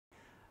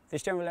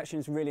This general election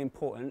is really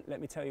important.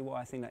 Let me tell you why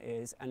I think that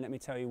is, and let me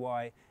tell you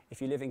why,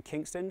 if you live in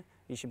Kingston,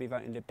 you should be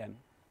voting Lib Dem.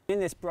 In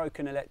this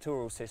broken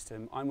electoral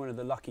system, I'm one of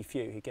the lucky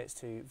few who gets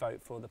to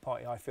vote for the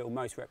party I feel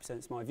most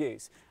represents my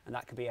views. And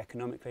that can be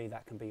economically,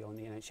 that can be on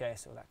the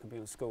NHS, or that can be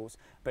on schools.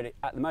 But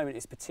at the moment,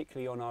 it's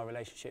particularly on our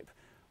relationship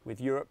with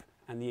Europe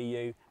and the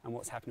EU and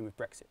what's happening with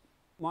Brexit.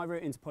 My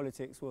route into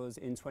politics was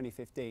in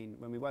 2015,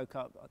 when we woke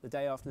up the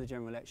day after the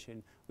general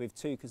election with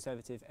 2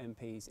 Conservative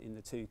MPs in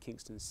the 2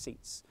 Kingston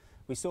seats.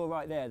 We saw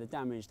right there the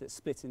damage that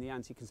splitting the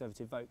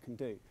anti-Conservative vote can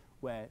do,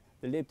 where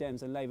the Lib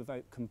Dems and Labour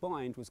vote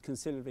combined was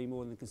considerably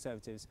more than the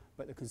Conservatives,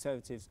 but the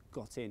Conservatives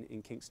got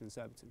in Kingston and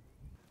Surbiton.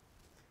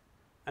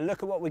 And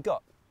look at what we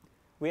got.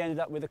 We ended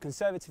up with a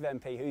Conservative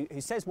MP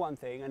who says one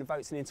thing and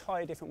votes an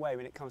entirely different way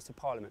when it comes to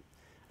Parliament.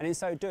 And in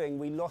so doing,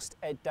 we lost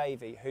Ed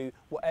Davey, who,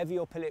 whatever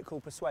your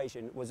political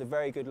persuasion, was a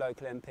very good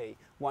local MP,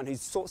 one who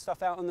sorts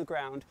stuff out on the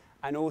ground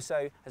and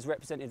also has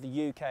represented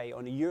the UK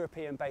on a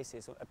European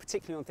basis,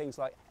 particularly on things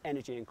like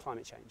energy and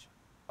climate change.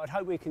 I'd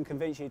hope we can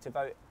convince you to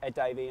vote Ed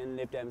Davey and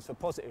Lib Dems for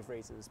positive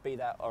reasons, be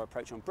that our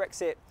approach on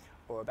Brexit,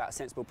 or about a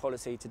sensible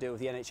policy to deal with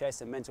the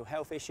NHS and mental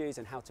health issues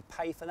and how to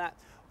pay for that,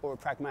 or a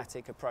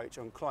pragmatic approach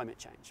on climate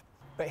change.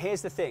 But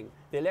here's the thing,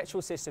 the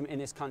electoral system in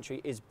this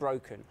country is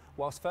broken.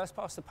 Whilst first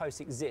past the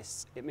post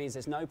exists, it means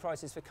there's no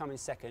prizes for coming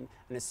second, and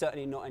there's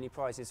certainly not any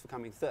prizes for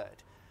coming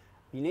third.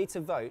 You need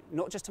to vote,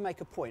 not just to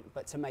make a point,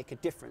 but to make a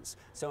difference.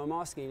 So I'm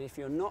asking, if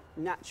you're not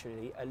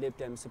naturally a Lib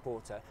Dem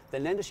supporter,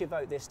 then lend us your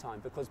vote this time,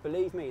 because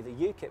believe me, the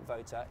UKIP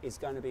voter is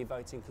going to be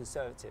voting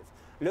Conservative.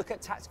 Look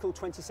at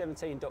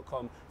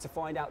tactical2017.com to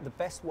find out the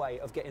best way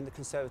of getting the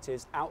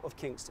Conservatives out of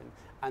Kingston,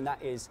 and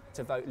that is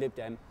to vote Lib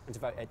Dem and to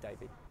vote Ed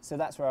Davey. So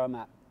that's where I'm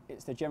at.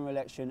 It's the general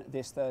election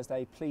this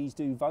Thursday. Please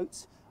do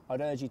vote.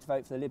 I'd urge you to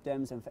vote for the Lib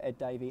Dems and for Ed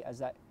Davey, as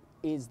that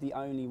is the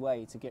only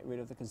way to get rid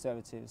of the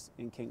Conservatives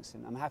in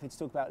Kingston. I'm happy to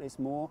talk about this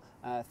more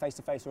face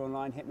to face or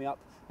online. Hit me up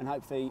and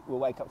hopefully we'll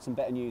wake up some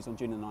better news on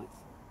June the 9th.